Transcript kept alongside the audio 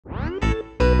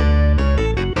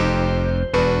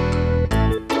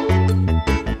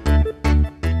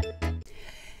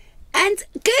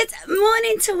Good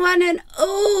morning to one and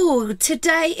all.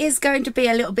 Today is going to be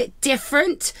a little bit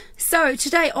different. So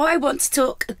today I want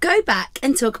to go back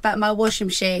and talk about my washing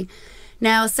machine.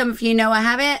 Now, some of you know I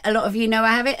have it, a lot of you know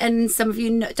I have it, and some of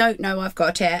you don't know I've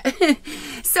got it.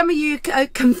 Some of you are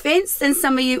convinced and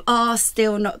some of you are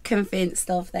still not convinced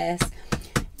of this.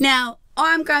 Now,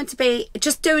 I'm going to be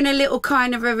just doing a little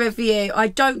kind of a review. I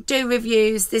don't do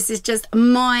reviews. This is just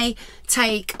my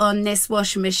take on this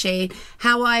washing machine,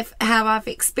 how I've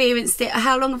experienced it.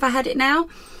 How long have I had it now?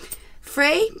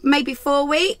 3, maybe 4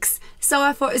 weeks. So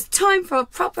I thought it was time for a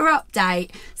proper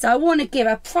update. So I want to give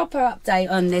a proper update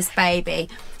on this baby.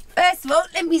 First of all,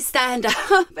 let me stand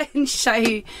up and show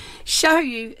you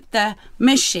the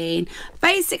machine.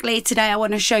 Basically, today I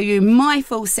want to show you my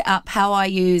full setup, how I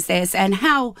use this and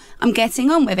how I'm getting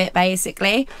on with it,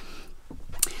 basically.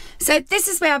 So this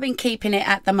is where I've been keeping it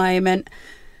at the moment.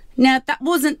 Now, that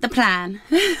wasn't the plan,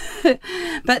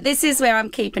 but this is where I'm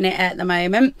keeping it at the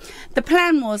moment. The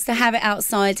plan was to have it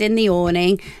outside in the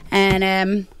awning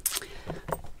and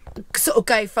sort of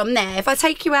go from there. If I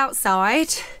take you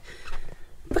outside...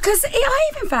 Because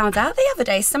I even found out the other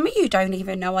day, some of you don't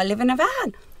even know I live in a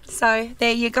van. So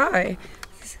there you go.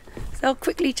 So I'll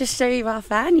quickly just show you our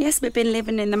van. Yes, we've been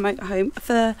living in the motorhome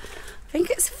for, I think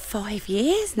it's 5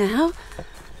 years now.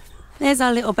 There's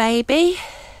our little baby.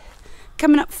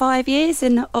 Coming up 5 years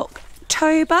in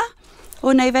October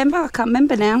or November, I can't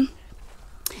remember now.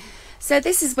 So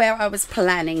this is where I was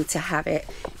planning to have it,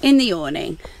 in the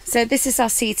awning. So this is our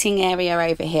seating area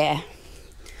over here.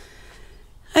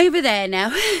 Over there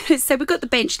now, so we've got the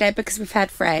bench there because we've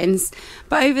had friends,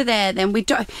 but over there then we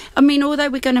don't, I mean, although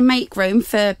we're going to make room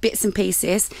for bits and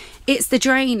pieces, it's the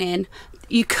draining.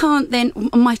 You can't then,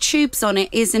 my tubes on it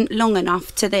isn't long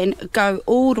enough to then go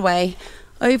all the way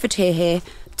over to here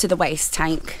to the waste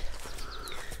tank,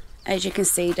 as you can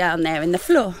see down there in the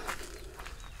floor.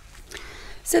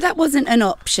 So that wasn't an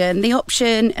option. The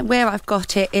option where I've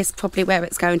got it is probably where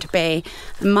it's going to be.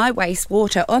 And my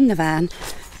wastewater on the van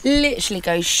literally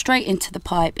goes straight into the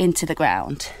pipe, into the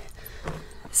ground.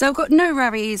 So I've got no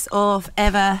worries of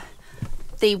ever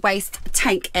the waste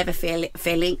tank ever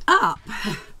filling up.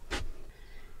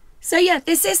 So yeah,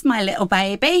 this is my little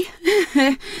baby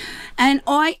and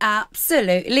I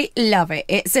absolutely love it.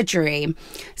 It's a dream.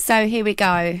 So here we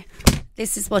go.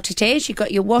 This is what it is. You've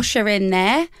got your washer in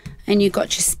there and you've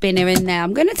got your spinner in there.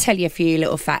 I'm going to tell you a few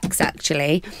little facts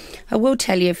actually. I will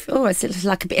tell you, oh, it's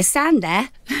like a bit of sand there.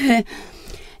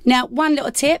 Now, one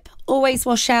little tip, always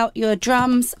wash out your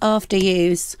drums after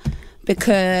use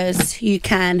because you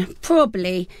can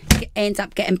probably end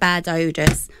up getting bad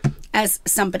odours, as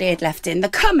somebody had left in the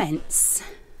comments.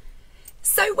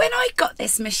 So when I got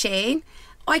this machine,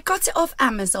 I got it off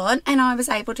Amazon and I was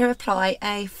able to apply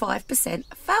a 5%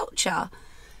 voucher.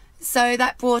 So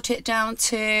that brought it down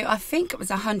to, I think it was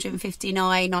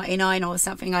 $159.99 or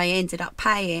something I ended up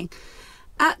paying.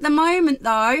 At the moment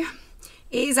though,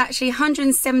 it is actually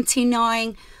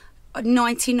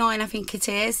 $179.99, I think it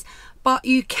is, but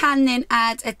you can then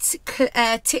add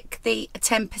tick the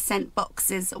 10% box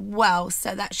as well,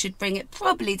 so that should bring it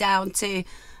probably down to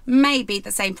maybe the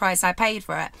same price I paid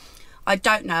for it. I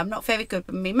don't know, I'm not very good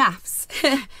with my maths.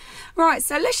 Right,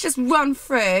 so let's just run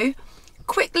through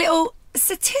quick little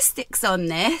statistics on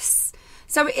this.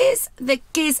 So it is the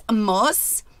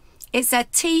Gizmos, it's a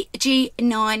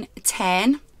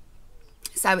TG910.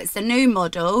 So it's the new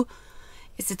model.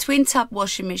 It's a twin tub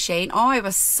washing machine. I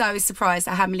was so surprised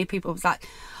at how many people was like,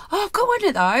 oh, I've got one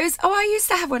of those. Oh, I used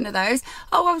to have one of those.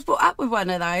 Oh, I was brought up with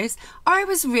one of those. I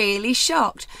was really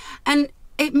shocked. And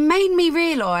it made me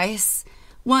realise,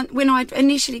 when I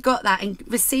initially got that and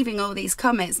receiving all these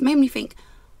comments, made me think,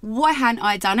 why hadn't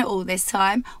I done it all this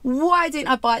time? Why didn't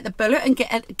I bite the bullet and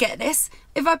get this?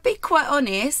 If I'd be quite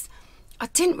honest, I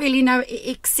didn't really know it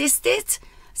existed.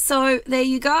 So there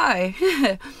you go.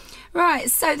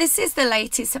 Right, so this is the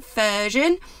latest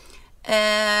version.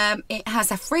 It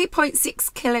has a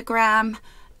 3.6 kilogram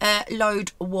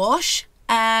load wash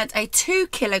and a 2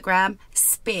 kilogram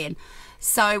spin.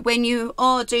 So when you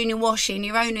are doing your washing,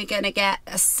 you're only going to get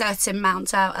a certain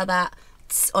amount out of that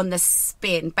on the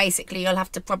spin. Basically, you'll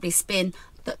have to probably spin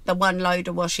the one load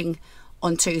of washing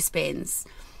on 2 spins.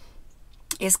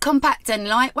 It's compact and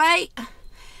lightweight.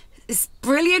 It's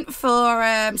brilliant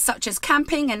for such as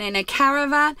camping and in a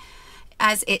caravan,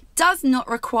 as it does not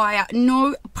require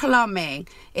no plumbing.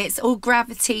 It's all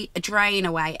gravity drain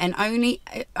away and only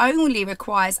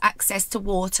requires access to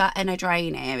water and a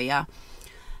drain area.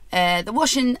 The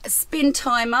wash and spin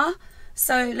timer,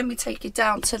 so let me take you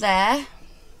down to there.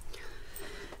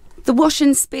 The wash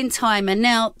and spin timer.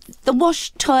 Now the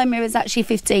wash timer is actually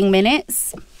 15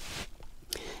 minutes.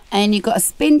 and you've got a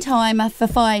spin timer for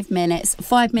 5 minutes.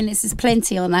 5 minutes is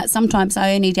plenty on that. Sometimes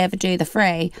I only ever do the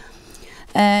 3.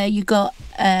 You got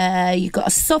a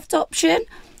soft option.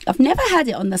 I've never had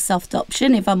it on the soft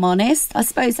option, if I'm honest. I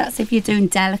suppose that's if you're doing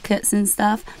delicates and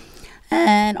stuff.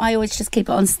 And I always just keep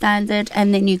it on standard.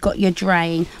 And then you've got your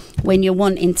drain when you're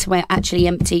wanting to actually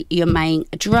empty your main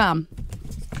drum.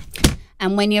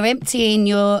 And when you're emptying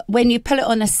when you pull it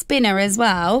on a spinner as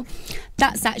well,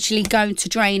 that's actually going to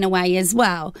drain away as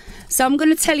well. So I'm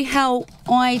going to tell you how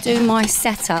I do my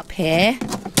setup here.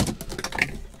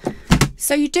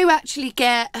 So you do actually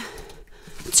get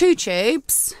 2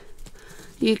 tubes.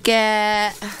 You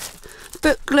get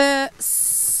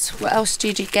booklets. What else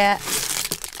did you get?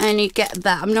 And you get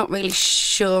that. I'm not really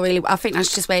sure. I think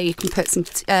that's just where you can put some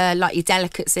like your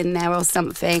delicates in there or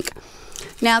something.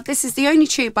 Now this is the only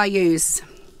tube I use.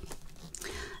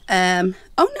 Oh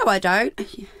no, I don't.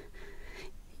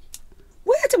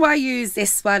 Where do I use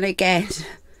this one again?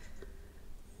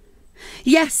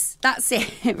 Yes, that's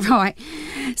it. Right,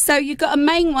 so you've got a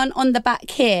main one on the back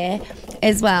here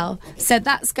as well, so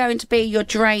that's going to be your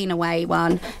drain away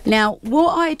one. Now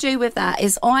what I do with that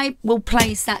is I will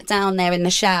place that down there in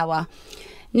the shower.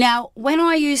 Now when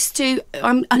I used to,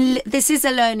 this is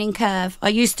a learning curve, I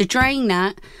used to drain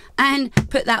that and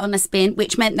put that on a spin,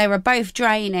 which meant they were both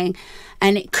draining,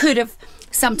 and it could have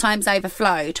sometimes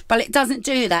overflowed, but it doesn't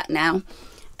do that now.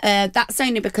 That's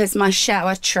only because my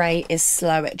shower tray is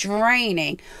slow at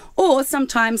draining, or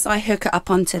sometimes I hook it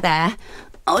up onto there.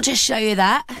 I'll just show you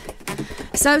that.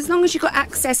 So as long as you've got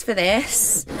access for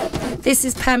this, this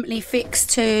is permanently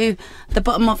fixed to the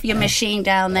bottom of your machine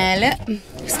down there. Look,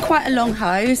 it's quite a long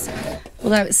hose,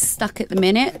 although it's stuck at the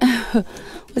minute.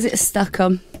 Was it stuck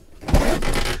on?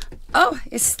 Oh,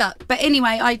 it's stuck. But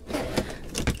anyway,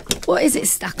 what is it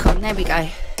stuck on? There we go.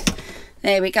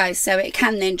 There we go. So it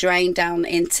can then drain down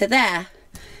into there.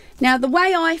 Now the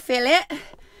way I fill it,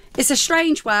 it's a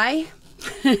strange way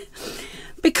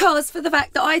because for the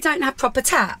fact that I don't have proper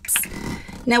taps.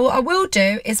 Now what I will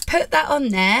do is put that on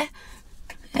there.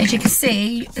 As you can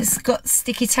see, it's got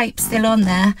sticky tape still on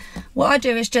there. What I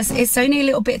do is just, it's only a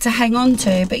little bit to hang on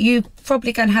to, but you're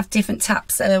probably going to have different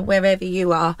taps wherever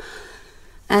you are.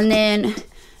 And then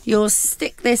you'll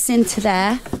stick this into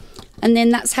there. And then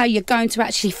that's how you're going to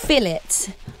actually fill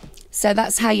it. So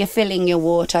that's how you're filling your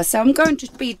water. So I'm going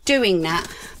to be doing that.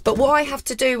 But what I have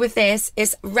to do with this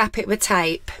is wrap it with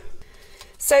tape.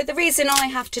 So the reason I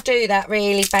have to do that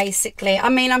really, basically, I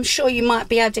mean, I'm sure you might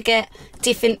be able to get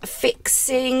different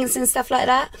fixings and stuff like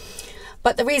that.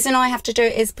 But the reason I have to do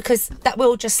it is because that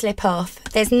will just slip off.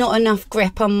 There's not enough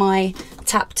grip on my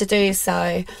tap to do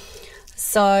so.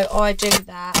 So I do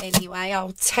that anyway.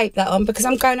 I'll tape that on because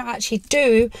I'm going to actually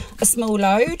do a small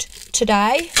load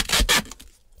today.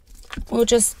 We'll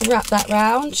just wrap that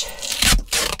round.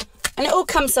 And it all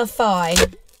comes off fine.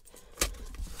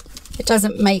 It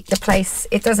doesn't make the place,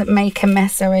 it doesn't make a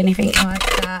mess or anything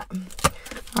like that.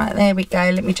 Right, there we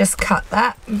go. Let me just cut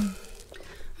that.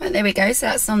 Right, there we go. So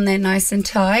that's on there nice and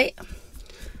tight.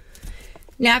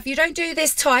 Now, if you don't do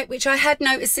this tight, which I had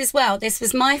noticed as well, this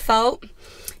was my fault.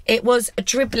 It was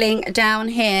dribbling down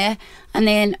here and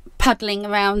then puddling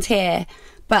around here.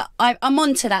 But I'm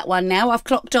onto that one now. I've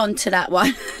clocked on to that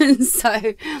one.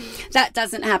 So that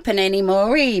doesn't happen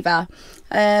anymore either.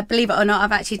 Believe it or not,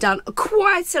 I've actually done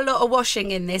quite a lot of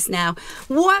washing in this now.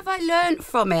 What have I learned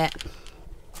from it?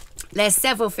 There's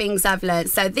several things I've learned.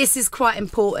 So this is quite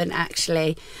important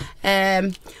actually.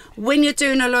 When you're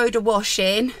doing a load of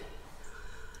washing,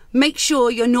 make sure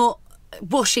you're not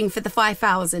washing for the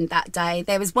 5,000 that day.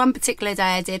 There was one particular day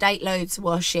I did 8 loads of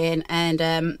washing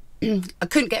and I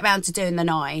couldn't get around to doing the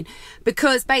 9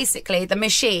 because basically the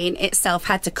machine itself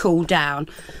had to cool down.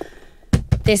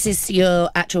 This is your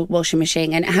actual washing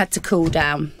machine and it had to cool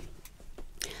down.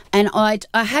 And I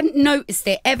hadn't noticed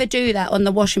it ever do that on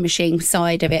the washing machine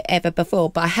side of it ever before,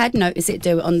 but I had noticed it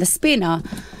do it on the spinner.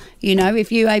 You know,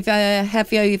 if you have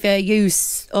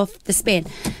overuse of the spin.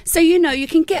 So, you know, you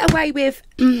can get away with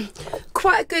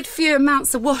quite a good few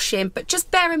amounts of washing, but just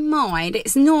bear in mind,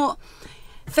 it's not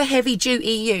for heavy duty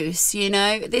use, you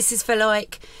know. This is for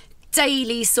like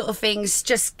daily sort of things,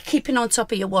 just keeping on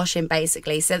top of your washing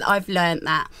basically. So I've learned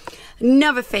that.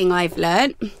 Another thing I've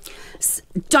learned,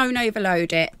 don't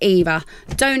overload it either.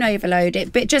 Don't overload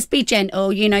it, but just be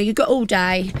gentle. You know, you've got all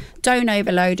day. Don't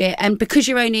overload it. And because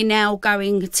you're only now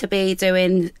going to be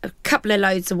doing a couple of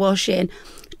loads of washing,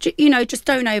 you know, just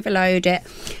don't overload it.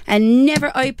 And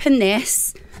never open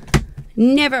this.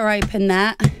 Never open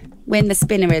that when the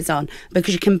spinner is on,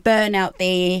 because you can burn out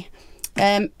the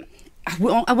I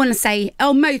want to say,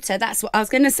 oh, motor, that's what I was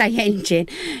going to say, engine.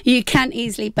 You can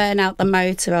easily burn out the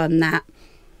motor on that.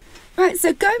 Right,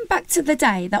 so going back to the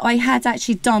day that I had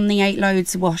actually done the 8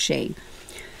 loads of washing.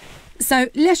 So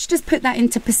let's just put that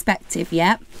into perspective,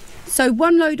 yeah? So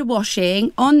 1 load of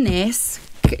washing on this,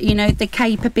 you know, the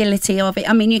capability of it.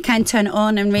 I mean, you can turn it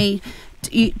on and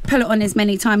you pull it on as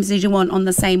many times as you want on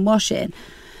the same washing.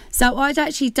 So I'd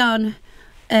actually done,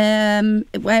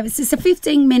 it's a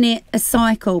 15-minute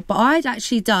cycle, but I'd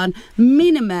actually done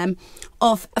minimum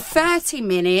of 30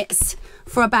 minutes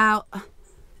for about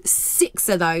 6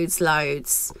 of those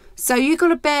loads. So you've got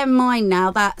to bear in mind now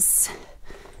that's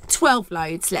 12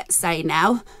 loads, let's say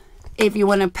now, if you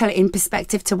want to put it in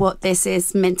perspective to what this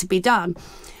is meant to be done.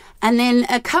 And then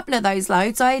a couple of those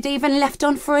loads I had even left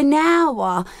on for an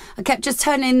hour. I kept just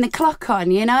turning the clock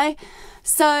on, you know.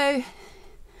 So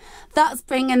that's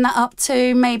bringing that up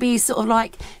to maybe sort of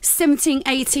like 17,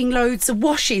 18 loads of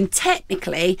washing,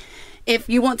 technically, if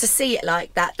you want to see it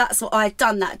like that. That's what I'd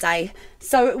done that day.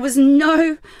 So it was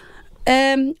no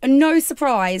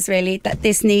surprise really that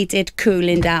this needed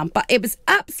cooling down, but it was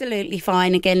absolutely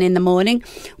fine again in the morning,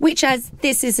 which as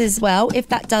this is as well, if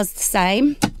that does the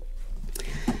same.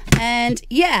 And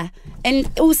yeah, and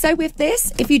also with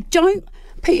this, if you don't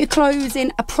put your clothes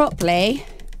in properly,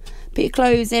 put your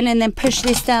clothes in and then push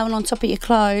this down on top of your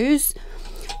clothes,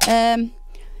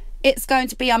 it's going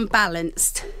to be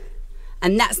unbalanced,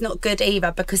 and that's not good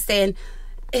either, because then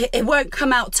it won't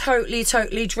come out totally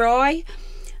dry.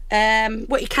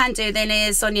 What you can do then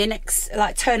is on your next,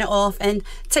 like, turn it off and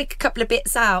take a couple of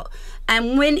bits out,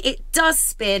 and when it does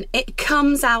spin, it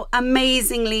comes out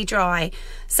amazingly dry.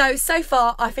 So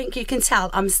far I think you can tell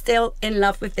I'm still in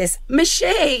love with this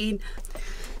machine.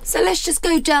 So let's just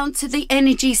go down to the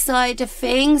energy side of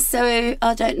things. So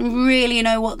I don't really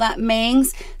know what that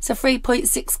means. It's a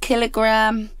 3.6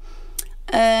 kilogram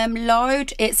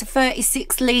load. It's a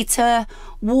 36 litre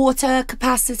water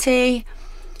capacity.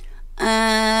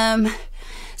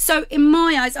 So in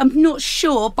my eyes, I'm not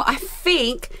sure, but I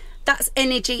think that's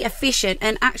energy efficient.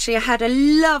 And actually I had a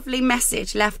lovely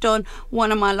message left on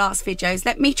one of my last videos.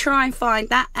 Let me try and find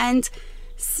that and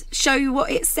show you what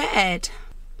it said.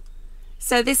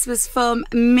 So this was from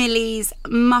Millie's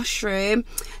Mushroom.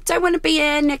 Don't want to be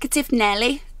a negative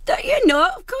Nelly. Don't you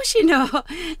not? Of course you're not.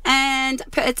 And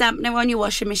put a dampener on your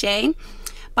washing machine.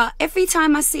 But every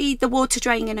time I see the water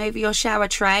draining over your shower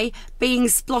tray, being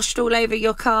sploshed all over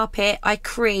your carpet, I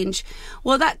cringe.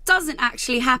 Well, that doesn't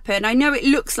actually happen. I know it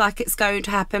looks like it's going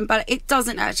to happen, but it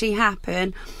doesn't actually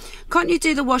happen. Can't you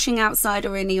do the washing outside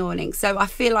or in the awning? So I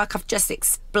feel like I've just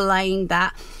explained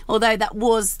that, although that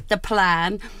was the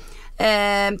plan.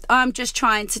 I'm just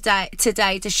trying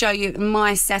today to show you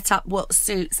my setup, what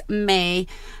suits me,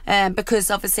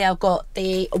 because obviously I've got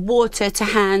the water to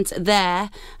hand there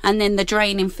and then the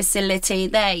draining facility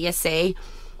there, you see.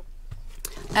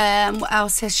 What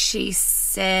else has she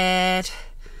said?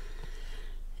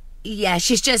 Yeah,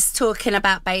 she's just talking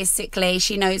about basically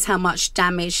she knows how much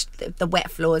damage the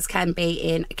wet floors can be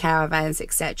in caravans,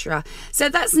 etc. So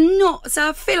that's not, so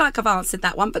I feel like I've answered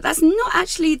that one, but that's not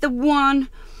actually the one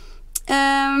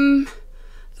that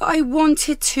I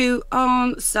wanted to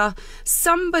answer.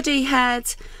 Somebody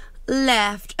had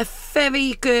left a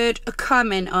very good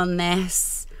comment on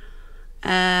this.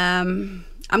 I'm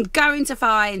going to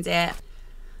find it.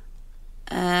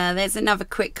 There's another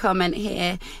quick comment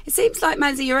here. It seems like,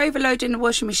 Mazzy, you're overloading the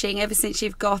washing machine ever since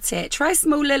you've got it. Try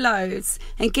smaller loads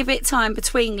and give it time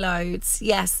between loads.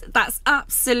 Yes, that's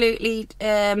absolutely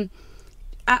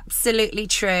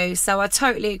true. So I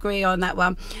totally agree on that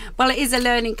one. Well, it is a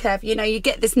learning curve. You know, you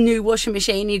get this new washing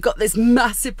machine, you've got this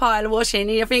massive pile of washing,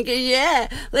 and you're thinking, yeah,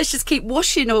 let's just keep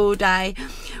washing all day.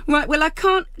 Right, well, I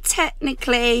can't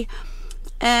technically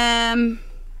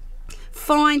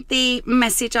find the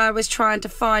message I was trying to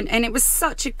find, and it was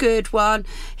such a good one.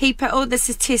 He put all the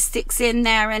statistics in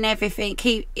there and everything.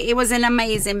 It was an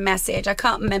amazing message. I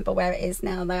can't remember where it is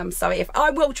now though. I'm sorry. If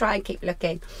I will try and keep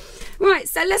looking. Right,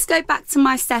 so let's go back to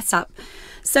my setup.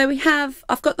 So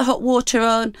I've got the hot water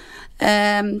on.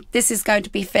 This is going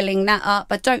to be filling that up.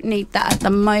 I don't need that at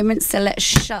the moment, so let's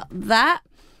shut that.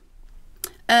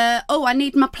 Oh, I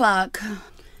need my plug.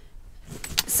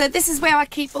 So this is where I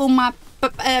keep all my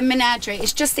menagerie.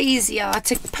 It's just easier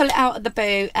to pull it out of the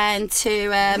boot and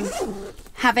to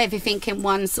have everything in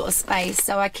one sort of space.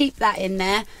 So I keep that in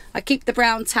there. I keep the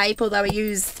brown tape, although I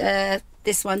used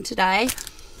this one today.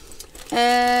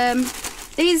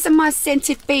 These are my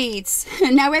scented beads.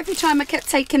 Now every time I kept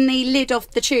taking the lid off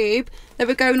the tube, they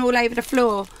were going all over the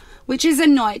floor, which is a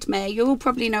nightmare. You all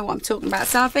probably know what I'm talking about.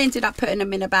 So I've ended up putting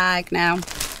them in a bag now.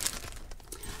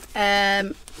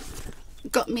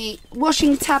 Got me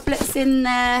washing tablets in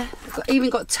there. I've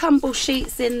even got tumble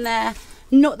sheets in there.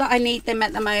 Not that I need them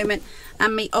at the moment.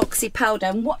 And my oxy powder.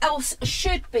 And what else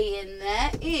should be in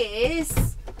there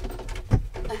is...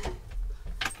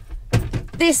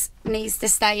 this needs to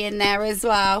stay in there as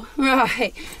well.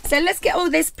 Right, so let's get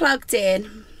all this plugged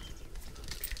in.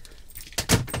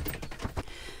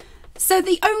 So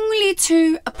the only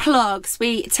two plugs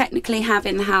we technically have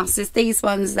in the house is these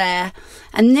ones there,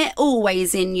 and they're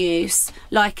always in use.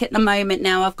 Like at the moment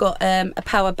now, I've got a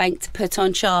power bank to put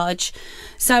on charge,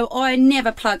 so I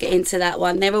never plug it into that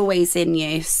one. They're always in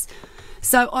use.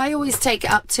 So I always take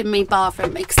it up to my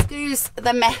bathroom. Excuse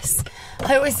the mess.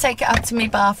 I always take it up to my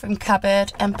bathroom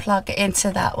cupboard and plug it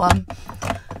into that one.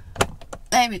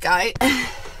 There we go.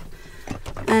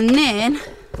 And then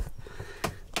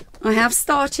I have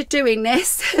started doing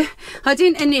this. I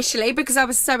didn't initially because I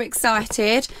was so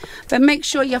excited, but make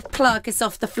sure your plug is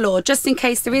off the floor just in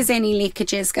case there is any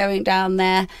leakages going down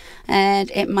there, and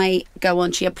it may go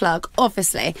onto your plug,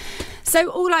 obviously.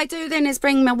 So all I do then is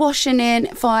bring my washing in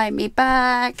via my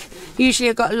bag. Usually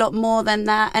I've got a lot more than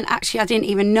that, and actually I didn't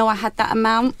even know I had that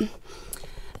amount.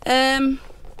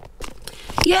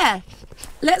 Yeah,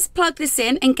 let's plug this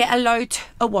in and get a load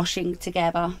of washing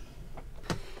together.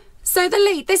 So the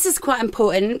lead, this is quite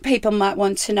important, people might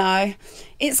want to know.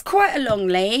 It's quite a long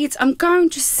lead. I'm going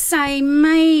to say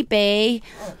maybe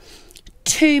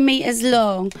 2 meters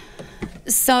long.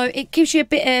 So it gives you a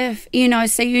bit of, you know,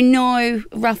 so you know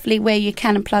roughly where you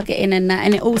can plug it in and that.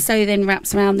 And it also then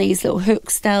wraps around these little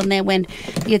hooks down there when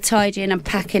you're tidying and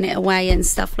packing it away and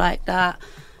stuff like that.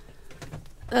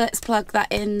 Let's plug that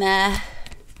in there.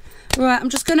 Right, I'm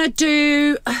just going to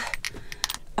do...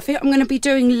 I think I'm going to be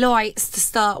doing lights to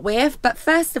start with, but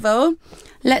first of all,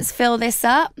 let's fill this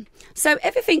up. So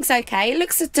everything's okay. It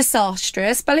looks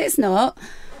disastrous, but it's not.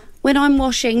 When I'm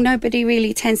washing, nobody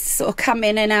really tends to sort of come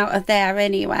in and out of there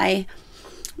anyway.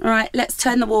 All right, let's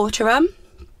turn the water on.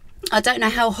 I don't know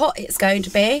how hot it's going to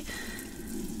be,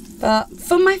 but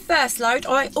for my first load,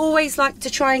 I always like to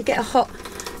try and get a hot,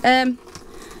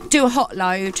 do a hot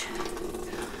load.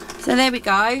 So there we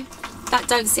go. That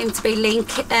don't seem to be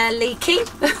leaking.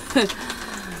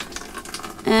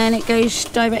 And it goes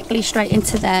directly straight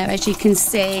into there, as you can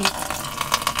see.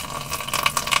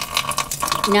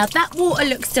 Now that water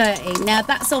looks dirty. Now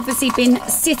that's obviously been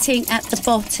sitting at the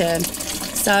bottom.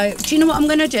 So do you know what I'm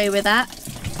going to do with that?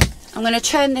 I'm going to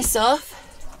turn this off.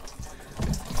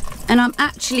 And I'm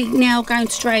actually now going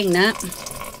to drain that.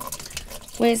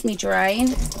 Where's my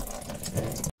drain?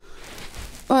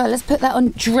 Well, let's put that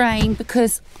on drain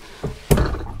because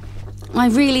I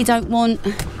really don't want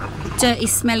dirty,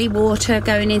 smelly water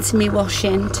going into me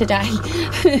washing today.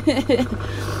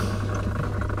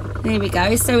 There we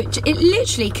go. So it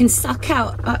literally can suck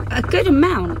out a good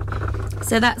amount.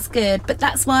 So that's good. But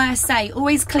that's why I say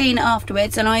always clean it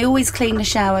afterwards. And I always clean the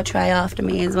shower tray after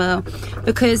me as well.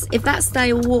 Because if that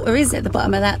stale water is at the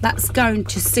bottom of that, that's going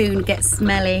to soon get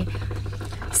smelly.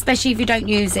 Especially if you don't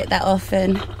use it that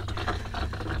often.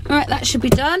 All right, that should be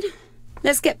done.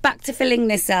 Let's get back to filling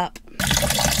this up.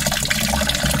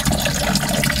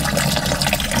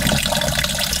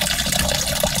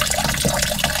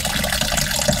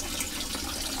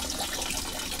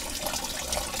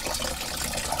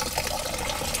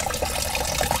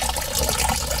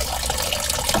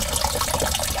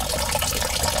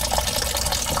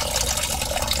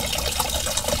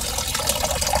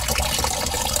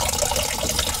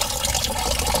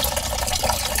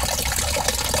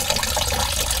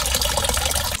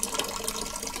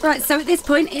 Right, so at this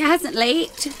point it hasn't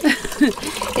leaked.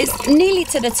 It's nearly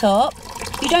to the top.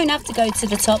 You don't have to go to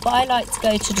the top, but I like to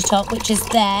go to the top, which is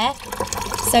there.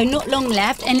 So not long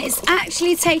left, and it's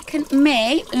actually taken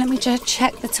me, let me just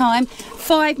check the time,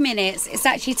 5 minutes. It's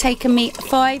actually taken me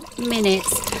 5 minutes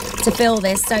to fill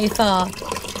this so far.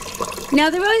 Now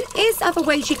there is other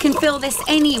ways you can fill this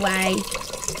anyway.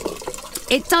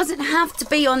 It doesn't have to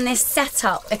be on this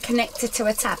setup or connected to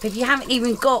a tap. If you haven't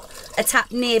even got a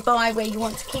tap nearby where you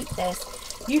want to keep this,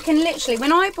 you can literally,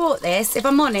 when I bought this, if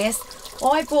I'm honest,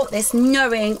 I bought this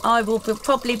knowing I will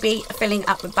probably be filling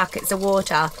up with buckets of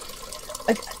water.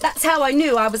 That's how I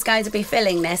knew I was going to be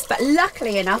filling this, but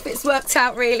luckily enough it's worked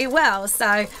out really well,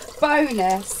 so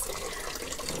bonus.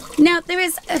 Now there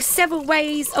is several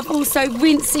ways of also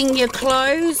rinsing your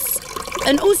clothes.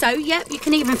 And also, yep, you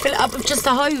can even fill it up with just a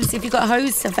hose if you've got a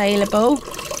hose available.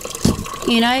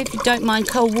 You know, if you don't mind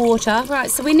cold water.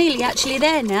 Right, so we're nearly actually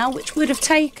there now, which would have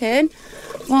taken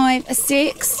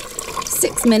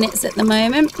 6 minutes at the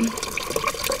moment.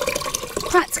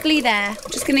 Practically there.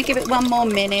 Just going to give it 1 more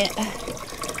minute.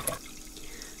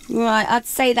 Right, I'd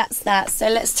say that's that. So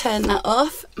let's turn that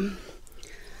off.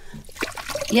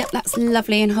 Yep, that's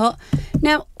lovely and hot.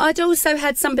 Now, I'd also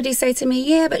had somebody say to me,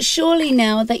 yeah, but surely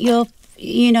now that your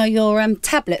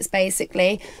tablets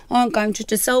basically aren't going to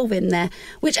dissolve in there,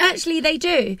 which actually they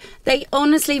do. They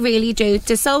honestly really do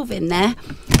dissolve in there.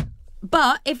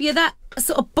 But if you're that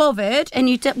sort of bothered and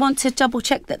you want to double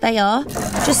check that they are,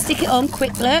 just stick it on,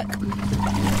 quick look,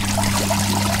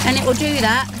 and it will do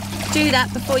that. Do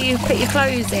that before you put your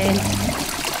clothes in.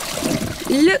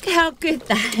 Look how good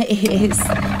that is.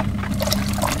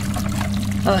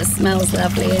 Oh, it smells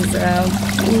lovely as well.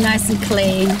 Nice and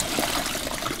clean.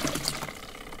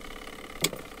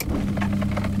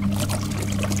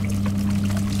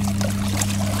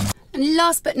 And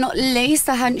last but not least,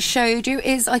 I hadn't showed you,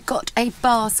 is I got a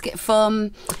basket from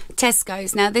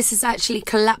Tesco's. Now, this is actually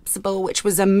collapsible, which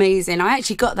was amazing. I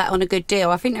actually got that on a good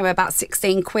deal. I think they were about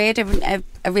 16 quid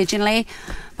originally,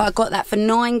 but I got that for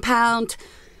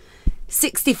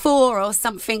 £9.64 or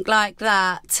something like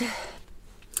that.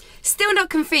 Still not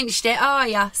convinced yet, are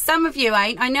ya? Some of you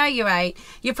ain't. I know you ain't.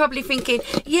 You're probably thinking,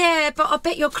 yeah, but I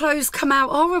bet your clothes come out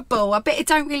horrible. I bet it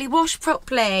don't really wash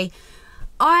properly.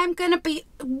 I'm going to be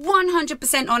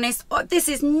 100% honest. This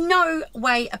is no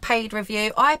way a paid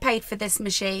review. I paid for this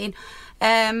machine.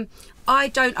 I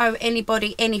don't owe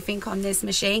anybody anything on this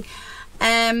machine.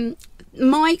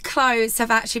 My clothes have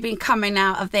actually been coming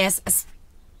out of this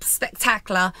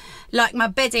spectacular. Like my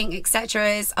bedding,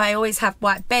 etc. is I always have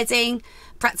white bedding.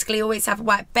 Practically always have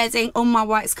white bedding. All my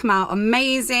whites come out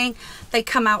amazing. They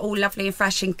come out all lovely and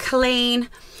fresh and clean.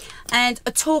 And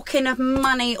talking of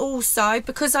money also,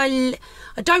 because I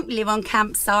don't live on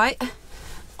campsite.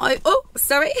 But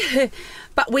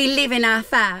we live in our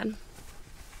van.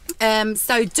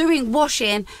 So doing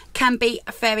washing can be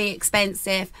very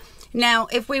expensive. Now,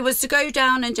 if we was to go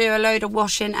down and do a load of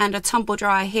washing and a tumble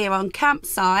dryer here on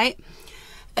campsite,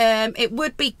 it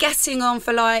would be getting on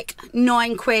for like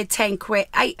 9 quid, 10 quid,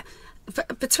 8,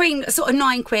 between sort of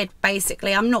 9 quid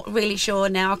basically. I'm not really sure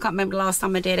now. I can't remember the last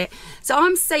time I did it. So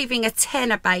I'm saving a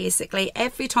tenner basically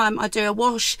every time I do a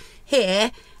wash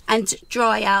here and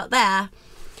dry out there.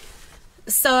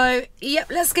 So, yep,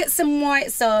 let's get some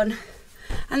whites on.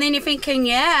 And then you're thinking,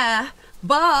 yeah,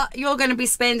 but you're going to be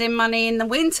spending money in the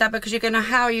winter because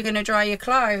how are you going to dry your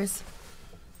clothes?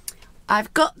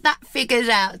 I've got that figured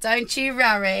out, don't you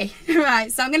worry.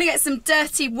 Right, so I'm going to get some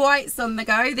dirty whites on the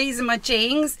go. These are my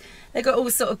jeans. They've got all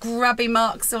sort of grubby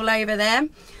marks all over them.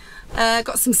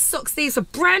 Got some socks. These were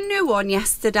brand new on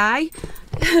yesterday.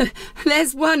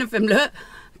 There's one of them, look.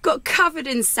 Got covered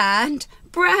in sand.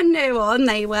 Brand new on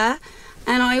they were.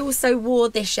 And I also wore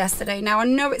this yesterday. Now, I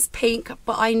know it's pink,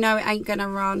 but I know it ain't going to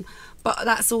run. But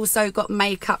that's also got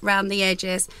makeup round the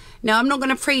edges. Now, I'm not going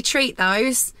to pre-treat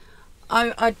those.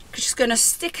 I'm just going to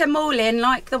stick them all in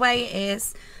like the way it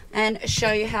is and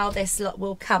show you how this lot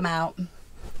will come out.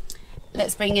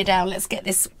 Let's bring you down. Let's get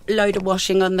this load of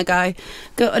washing on the go.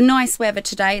 Got a nice weather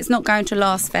today. It's not going to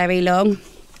last very long.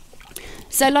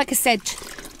 So like I said,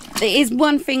 there is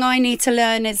one thing I need to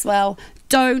learn as well.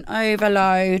 Don't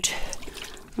overload.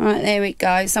 Right, there we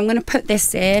go. So I'm going to put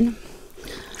this in.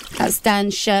 That's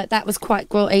Dan's shirt. That was quite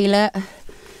grotty, look.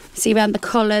 See around the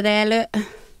collar there, look.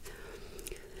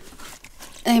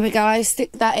 There we go,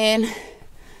 stick that in.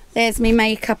 There's my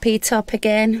makeup-y top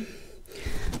again.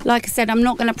 Like I said, I'm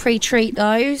not going to pre-treat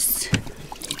those.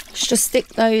 Just stick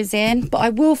those in. But I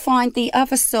will find the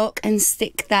other sock and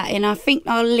stick that in. I think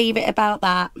I'll leave it about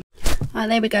that. Oh,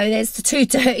 there we go, there's the 2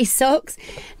 dirty socks.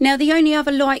 Now, the only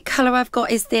other light colour I've got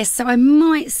is this. So I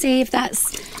might see if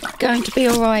that's going to be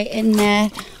alright in there.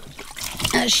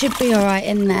 That should be alright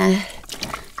in there.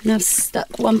 And I've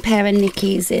stuck one pair of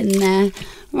Nickies in there.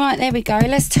 Right, there we go.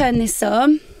 Let's turn this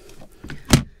on.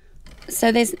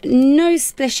 So there's no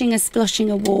splishing or sploshing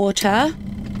of water.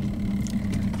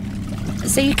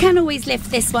 So you can always lift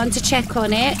this one to check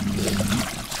on it.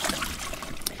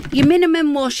 Your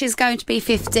minimum wash is going to be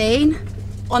 15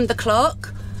 on the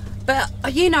clock. But,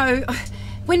 you know,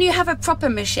 when you have a proper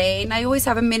machine, they always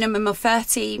have a minimum of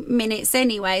 30 minutes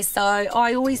anyway. So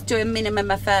I always do a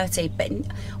minimum of 30. But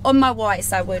on my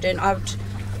whites, I wouldn't. I would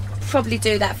probably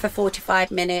do that for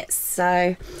 45 minutes.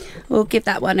 So we'll give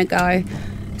that one a go.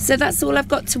 So that's all I've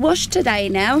got to wash today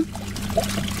now.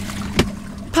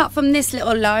 Apart from this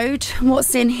little load,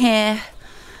 what's in here?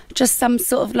 Just some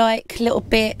sort of like little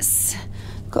bits.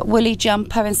 Got woolly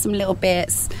jumper and some little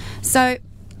bits. So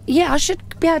yeah, I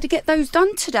should be able to get those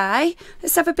done today.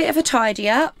 Let's have a bit of a tidy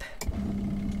up.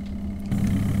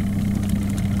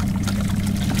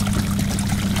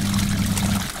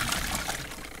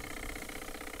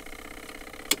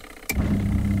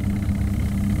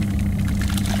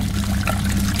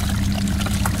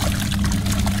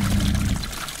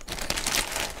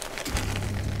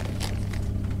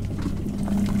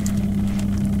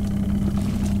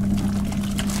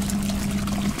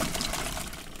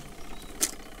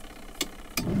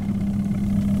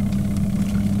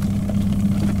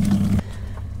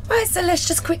 Right, so let's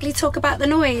just quickly talk about the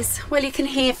noise. Well, you can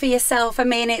hear for yourself. I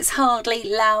mean, it's hardly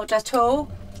loud at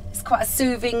all. It's quite a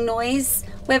soothing noise.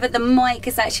 Whether the mic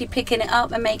is actually picking it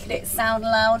up and making it sound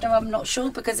louder, I'm not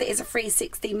sure, because it is a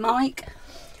 360 mic.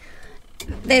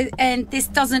 And this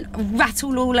doesn't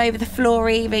rattle all over the floor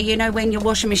either. You know, when your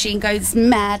washing machine goes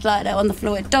mad like that on the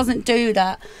floor, it doesn't do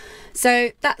that. So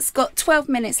that's got 12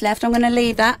 minutes left. I'm going to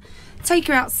leave that, take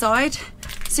you outside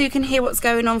so you can hear what's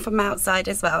going on from outside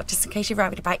as well, just in case you're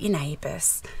worried about your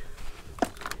neighbours.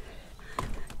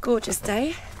 Gorgeous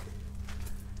day.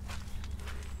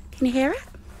 Can you hear it?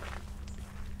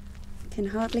 Can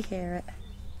hardly hear it.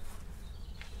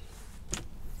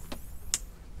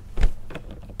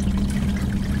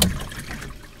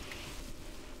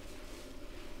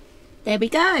 There we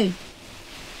go.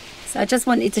 So I just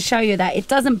wanted to show you that it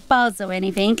doesn't buzz or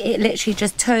anything. It literally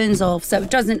just turns off, so it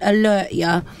doesn't alert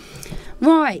you.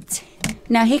 Right,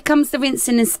 now here comes the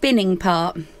rinsing and spinning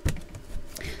part.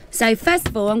 So first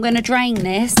of all, I'm going to drain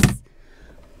this.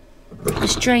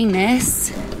 Let's drain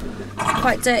this.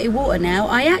 Quite dirty water now.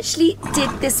 I actually did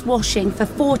this washing for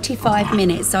 45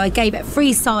 minutes, so I gave it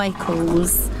 3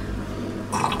 cycles.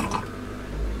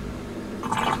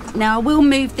 Now I will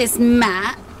move this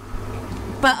mat,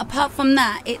 but apart from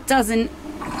that, it doesn't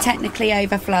technically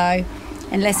overflow,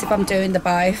 unless if I'm doing the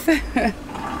both.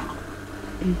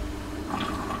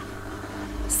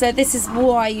 So this is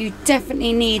why you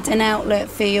definitely need an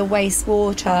outlet for your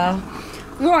wastewater.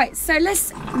 Right, so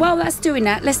while that's doing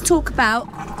that, let's talk about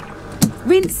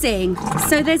rinsing.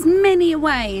 So there's many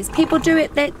ways. People do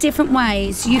it different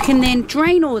ways. You can then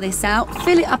drain all this out,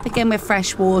 fill it up again with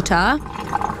fresh water,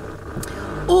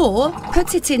 or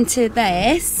put it into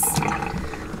this,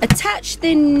 attach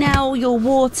then now your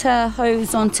water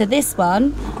hose onto this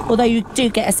one, although you do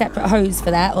get a separate hose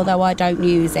for that, although I don't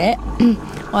use it.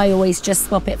 I always just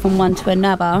swap it from one to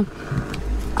another,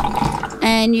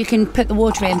 and you can put the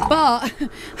water in. But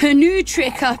a new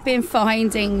trick I've been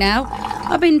finding now,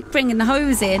 I've been bringing the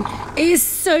hose in, it is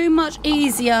so much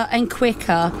easier and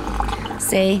quicker.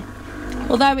 See,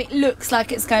 although it looks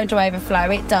like it's going to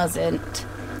overflow, it doesn't,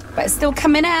 but it's still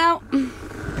coming out.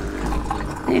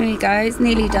 There we go, it's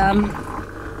nearly done.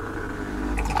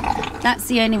 That's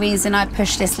the only reason I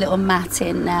push this little mat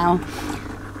in now.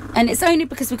 And it's only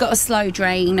because we've got a slow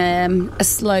drain, There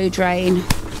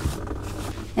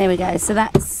we go, so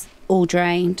that's all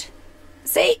drained.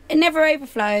 See, it never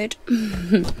overflowed.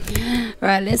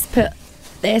 Right, let's put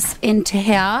this into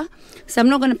here. So I'm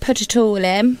not going to put it all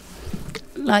in.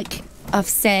 Like I've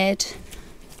said,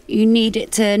 you need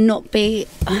it to not be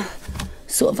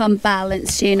sort of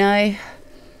unbalanced, you know.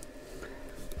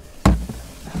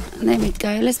 There we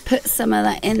go, let's put some of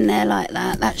that in there like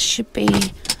that. That should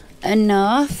be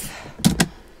enough.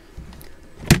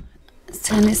 Let's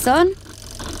turn this on.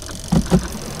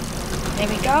 There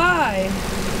we go.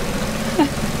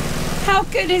 How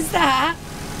good is that?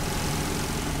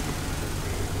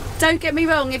 Don't get me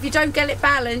wrong, if you don't get it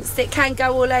balanced, it can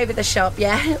go all over the shop,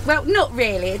 yeah? Well, not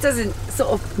really, it doesn't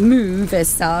sort of move as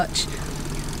such.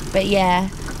 But yeah,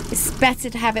 it's better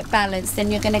to have it balanced,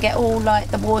 then you're going to get all like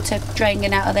the water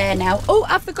draining out of there now. Oh,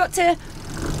 I forgot to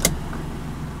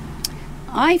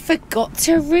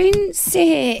rinse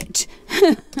it.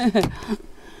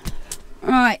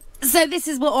 Right, so this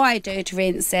is what I do to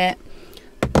rinse it.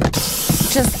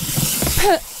 Just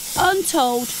put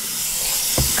untold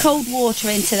cold water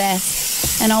into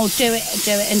this, and I'll do it and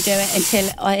do it and do it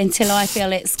until I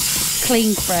feel it's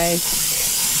clean through.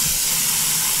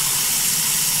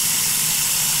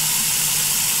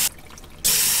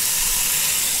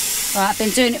 Right, I've been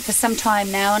doing it for some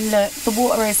time now, and look, the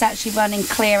water is actually running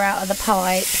clear out of the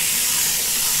pipe.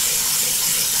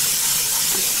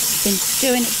 Been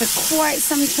doing it for quite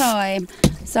some time,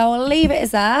 so I'll leave it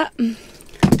as that.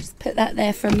 Just put that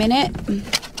there for a minute.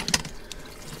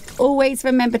 Always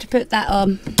remember to put that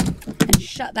on and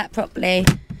shut that properly.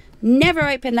 Never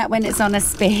open that when it's on a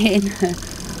spin.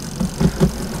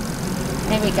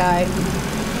 There we go.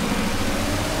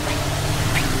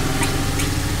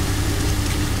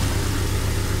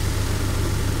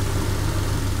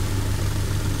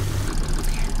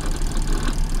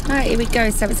 Right, here we go,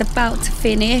 so it's about to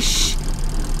finish.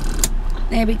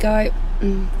 There we go.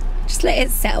 Just let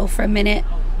it settle for a minute.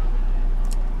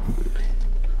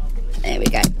 There we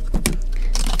go.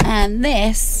 And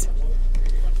this,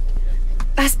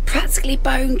 that's practically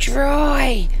bone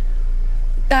dry.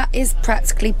 That is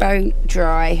practically bone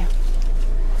dry.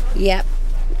 Yep.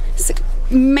 It's an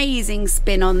amazing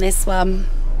spin on this one.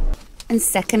 And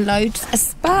second load's a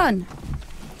spun.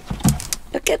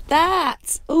 Look at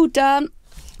that. All done.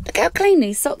 Look how clean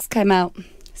these socks came out.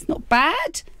 It's not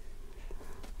bad.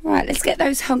 Right, let's get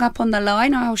those hung up on the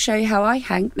line. I'll show you how I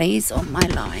hang these on my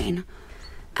line.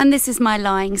 And this is my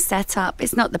line setup.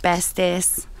 It's not the best,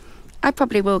 this. I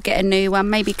probably will get a new one,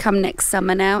 maybe come next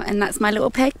summer now. And that's my little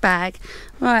peg bag.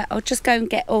 Right, I'll just go and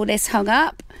get all this hung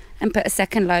up and put a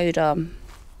second load on.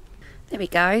 There we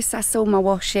go, so that's all my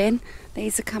washing.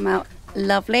 These have come out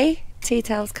lovely.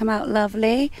 Tea-towels come out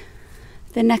lovely.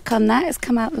 The neck on that has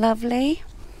come out lovely.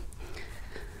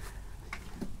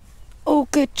 Oh,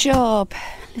 good job.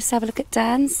 Let's have a look at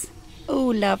Dan's. Oh,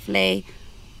 lovely.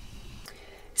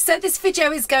 So this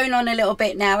video is going on a little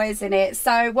bit now, isn't it?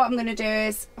 So what I'm going to do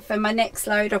is, for my next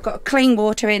load, I've got clean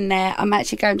water in there. I'm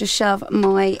actually going to shove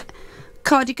my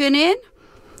cardigan in.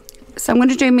 So I'm going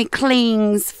to do my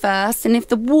cleans first, and if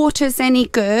the water's any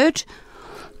good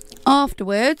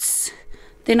afterwards,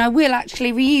 then I will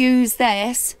actually reuse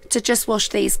this to just wash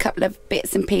these couple of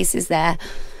bits and pieces there.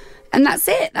 And that's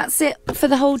it for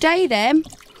the whole day then.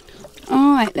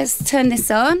 All right, let's turn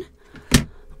this on.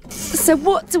 So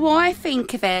what do I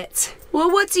think of it?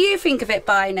 Well, what do you think of it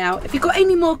by now? If you've got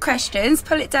any more questions,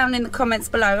 put it down in the comments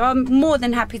below. I'm more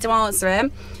than happy to answer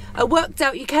them. I worked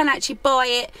out you can actually buy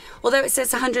it, although it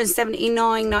says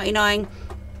 $179.99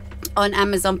 on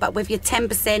Amazon, but with your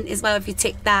 10% as well, if you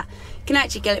tick that, you can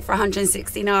actually get it for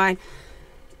 $169.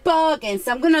 Bargain.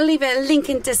 So I'm going to leave a link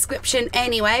in description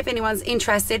anyway if anyone's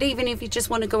interested, even if you just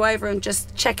want to go over and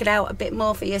just check it out a bit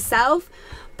more for yourself.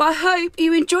 But I hope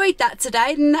you enjoyed that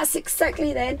today, and that's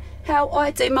exactly then how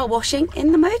I do my washing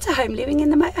in the motorhome, living in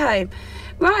the motorhome.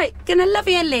 Right, gonna love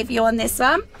you and leave you on this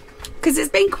one because it's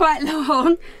been quite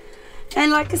long.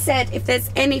 And like I said, if there's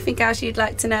anything else you'd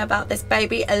like to know about this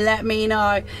baby, let me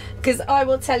know, because I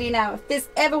will tell you now, if this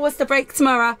ever was to break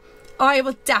tomorrow, I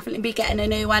will definitely be getting a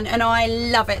new one, and I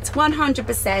love it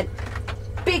 100%.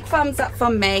 Big thumbs up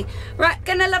from me. Right,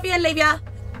 gonna love you and leave you.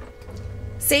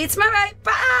 See you tomorrow.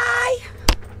 Bye.